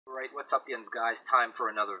Alright, what's up, yins guys? Time for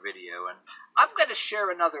another video, and I'm going to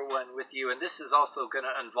share another one with you, and this is also going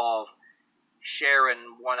to involve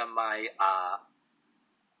sharing one of my,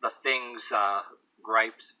 the things,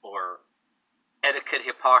 gripes, or etiquette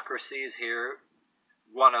hypocrisies here,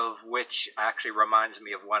 one of which actually reminds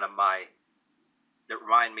me of a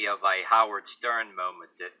Howard Stern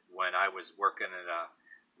moment that when I was working in a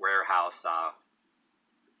warehouse, a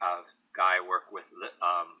guy I worked with,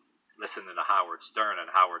 listening to Howard Stern, and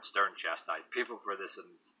Howard Stern chastised people for this, and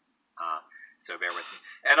so bear with me.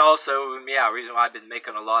 And also, yeah, reason why I've been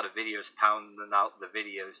making a lot of videos, pounding out the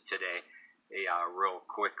videos today, real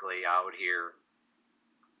quickly out here,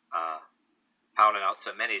 pounding out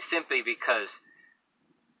so many, simply because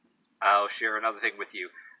I'll share another thing with you.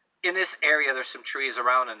 In this area, there's some trees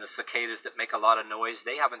around, and the cicadas that make a lot of noise.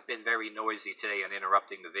 They haven't been very noisy today and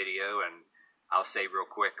interrupting the video, and I'll say real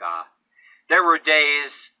quick, there were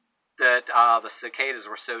days that the cicadas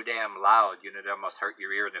were so damn loud, you know, they almost hurt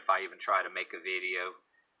your ear, and if I even try to make a video,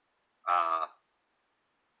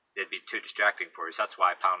 it'd be too distracting for you, so that's why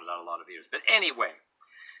I pounded out a lot of videos. But anyway,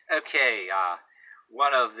 okay,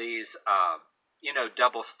 one of these, you know,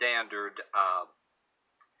 double standard,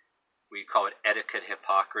 we call it etiquette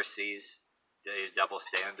hypocrisies, these double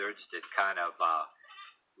standards that kind of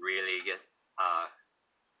really gets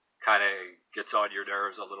on your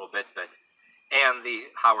nerves a little bit, and the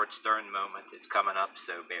Howard Stern moment, it's coming up,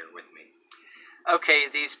 so bear with me. Okay,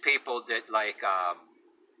 these people that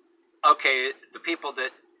the people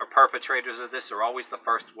that are perpetrators of this are always the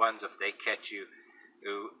first ones if they catch you,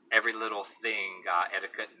 who every little thing,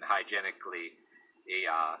 etiquette and hygienically,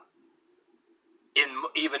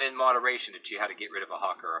 even in moderation, that you had to get rid of a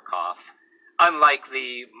hawk or a cough. Unlike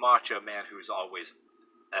the macho man who's always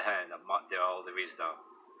the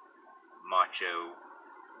macho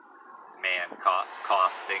man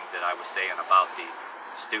cough thing that I was saying about the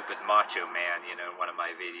stupid macho man, you know, in one of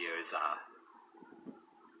my videos.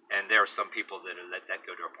 And there are some people that let that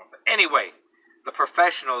go to a point. But anyway, the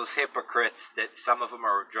professionals, hypocrites, that some of them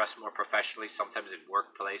are dressed more professionally, sometimes in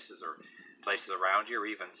workplaces or places around you, or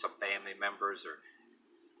even some family members, or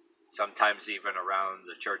sometimes even around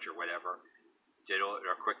the church or whatever, that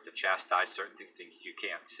are quick to chastise certain things you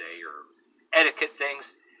can't say, or etiquette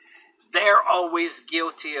things. They're always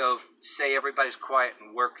guilty of, say, everybody's quiet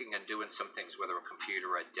and working and doing some things, whether a computer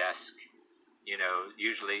or a desk, you know,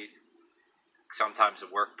 usually, sometimes a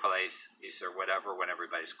workplace or whatever, when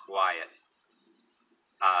everybody's quiet.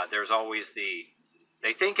 There's always they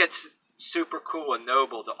think it's super cool and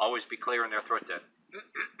noble to always be clearing their throat to,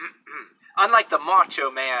 unlike the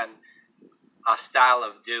macho man style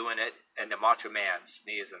of doing it, and the macho man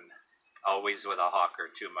sneezing always with a hawk or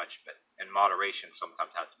too much, but in moderation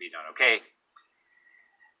sometimes has to be done, okay?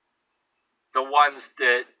 The ones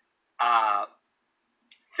that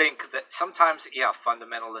think that sometimes, yeah,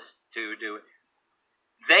 fundamentalists do it,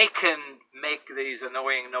 they can make these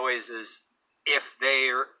annoying noises if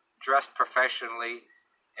they're dressed professionally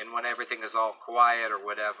and when everything is all quiet or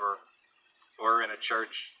whatever, or in a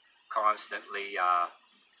church constantly,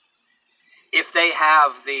 if they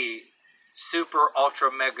have the super ultra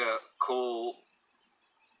mega cool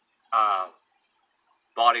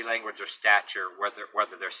body language or stature,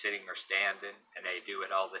 whether they're sitting or standing, and they do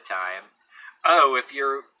it all the time. Oh, if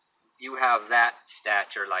you have that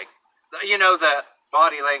stature, like, you know, the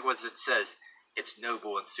body language that says it's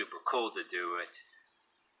noble and super cool to do it,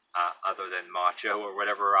 other than macho or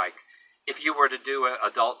whatever. Like, if you were to do an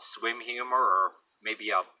Adult Swim humor, or maybe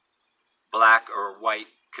a black or white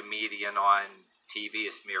comedian on TV,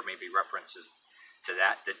 or maybe references to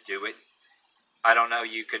that do it. I don't know,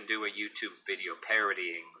 you can do a YouTube video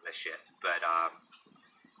parodying the shit, but,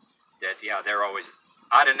 yeah, they're always,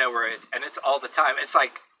 I don't know where and it's all the time. It's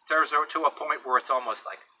like, there's to a point where it's almost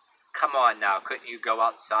like, come on now, couldn't you go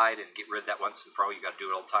outside and get rid of that once and for all? You gotta do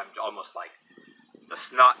it all the time, almost like the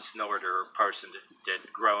snot snorter person, that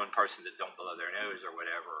grown person that don't blow their nose or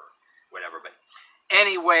whatever. But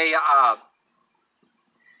anyway,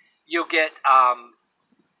 you'll get,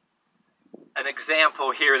 an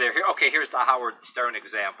example here. Okay, here's the Howard Stern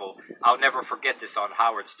example. I'll never forget this on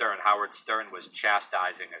Howard Stern. Howard Stern was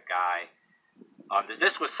chastising a guy on this.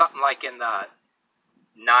 This was something like in the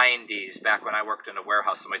 90s, back when I worked in a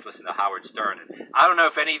warehouse. Somebody listened to Howard Stern. And I don't know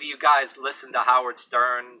if any of you guys listened to Howard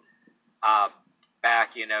Stern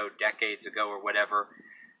back, you know, decades ago or whatever.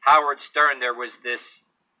 Howard Stern, there was this,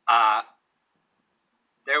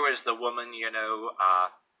 there was the woman, you know,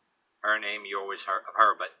 her name, you always heard of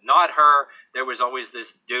her, but not her. There was always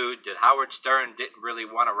this dude that Howard Stern didn't really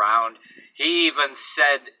want around. He even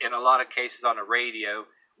said in a lot of cases on the radio,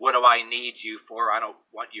 what do I need you for? I don't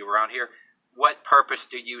want you around here. what purpose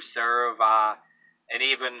do you serve? And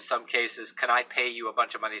even in some cases, can I pay you a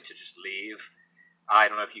bunch of money to just leave? I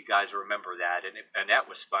don't know if you guys remember that, and that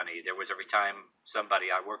was funny. There was every time somebody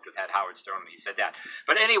I worked with had Howard Stern, he said that.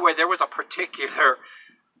 But anyway, there was a particular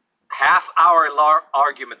half-hour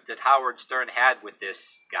argument that Howard Stern had with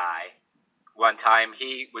this guy. One time,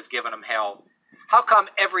 he was giving him hell. How come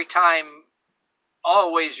every time,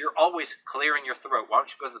 you're always clearing your throat? Why don't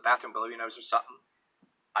you go to the bathroom, blow your nose or something?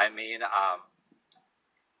 I mean,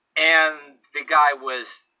 and the guy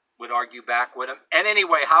would argue back with him. And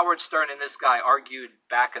anyway, Howard Stern and this guy argued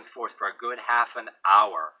back and forth for a good half an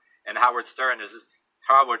hour. And Howard Stern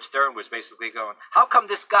was basically going, how come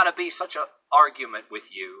this got to be such an argument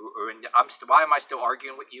with you? Why am I still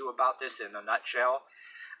arguing with you about this in a nutshell?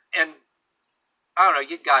 And I don't know,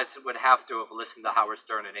 you guys would have to have listened to Howard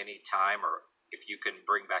Stern at any time, or if you can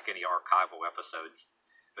bring back any archival episodes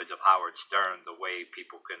of Howard Stern, the way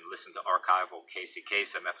people can listen to archival Casey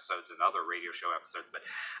Kasem episodes and other radio show episodes. But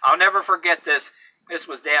I'll never forget this. This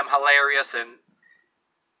was damn hilarious, and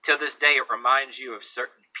to this day it reminds you of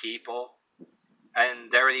certain people, and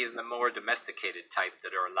they're even the more domesticated type that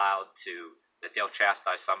they'll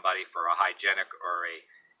chastise somebody for a hygienic or a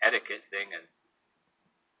etiquette thing, and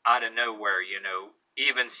out of nowhere,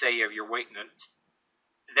 even say if you're waiting,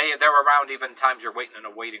 they're around even times you're waiting in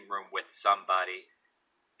a waiting room with somebody.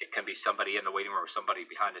 It can be somebody in the waiting room or somebody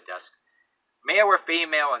behind the desk, male or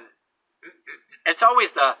female, and it's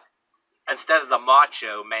always instead of the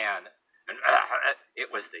macho man, and it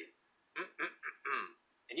was the,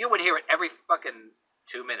 and you would hear it every fucking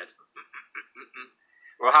 2 minutes.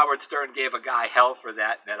 Well, Howard Stern gave a guy hell for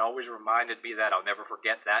that, and that always reminded me that. I'll never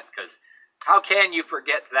forget that, because how can you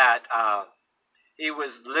forget that? He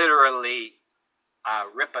was literally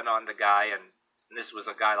ripping on the guy, and this was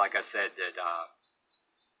a guy, like I said, that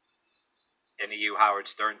any of you Howard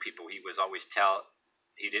Stern people, he was always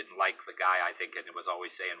he didn't like the guy, I think, and it was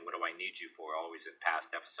always saying, what do I need you for? Always in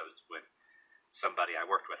past episodes when somebody I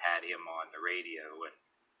worked with had him on the radio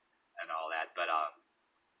and all that. But I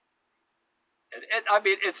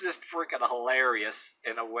mean, it's just freaking hilarious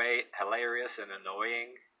in a way, hilarious and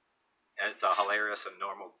annoying. And it's a hilarious and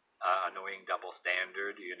normal, annoying double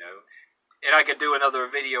standard, And I could do another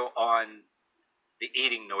video on the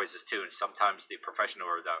eating noises too, and sometimes the professional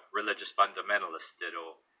or the religious fundamentalists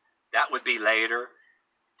that would be later,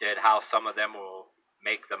 did how some of them will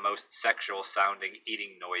make the most sexual sounding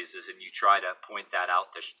eating noises, and you try to point that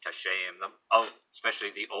out to shame them. Oh,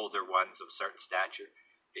 especially the older ones of certain stature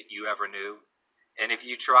that you ever knew. And if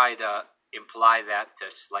you try to imply that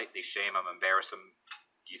to slightly shame them, embarrass them,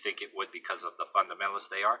 you think it would because of the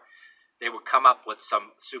fundamentalists they are, they would come up with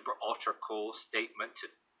some super ultra cool statement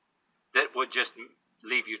that would just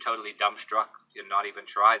leave you totally dumbstruck and not even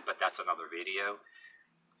tried, but that's another video.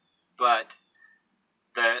 But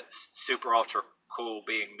the super ultra cool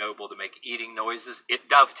being noble to make eating noises, it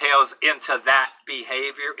dovetails into that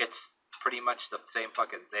behavior. It's pretty much the same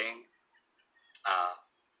fucking thing.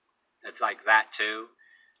 It's like that too.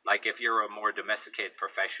 Like if you're a more domesticated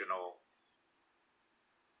professional,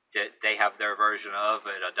 they have their version of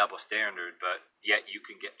it, a double standard, but yet you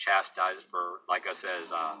can get chastised for, like I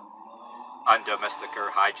said, undomestic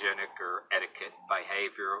or hygienic or etiquette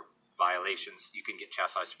behavior violations. You can get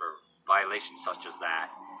chastised for violations such as that.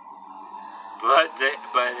 But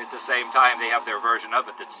at the same time, they have their version of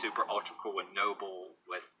it that's super ultra cool and noble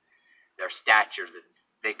with their stature that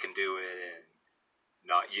they can do it and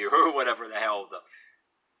not you, or whatever the hell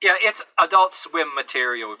yeah, it's Adult Swim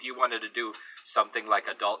material. If you wanted to do something like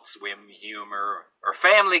Adult Swim humor or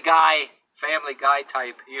Family Guy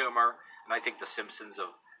type humor, and I think The Simpsons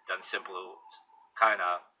have done kind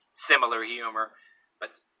of similar humor, but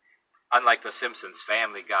unlike The Simpsons,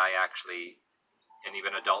 Family Guy actually, and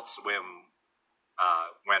even Adult Swim,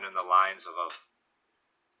 went in the lines of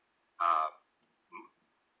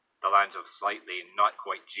slightly not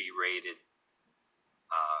quite G-rated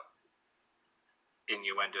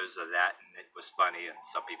innuendos of that, and it was funny, and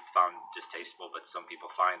some people found it distasteful, but some people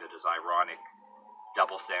find it as ironic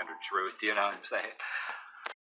double standard truth, you know what I'm saying?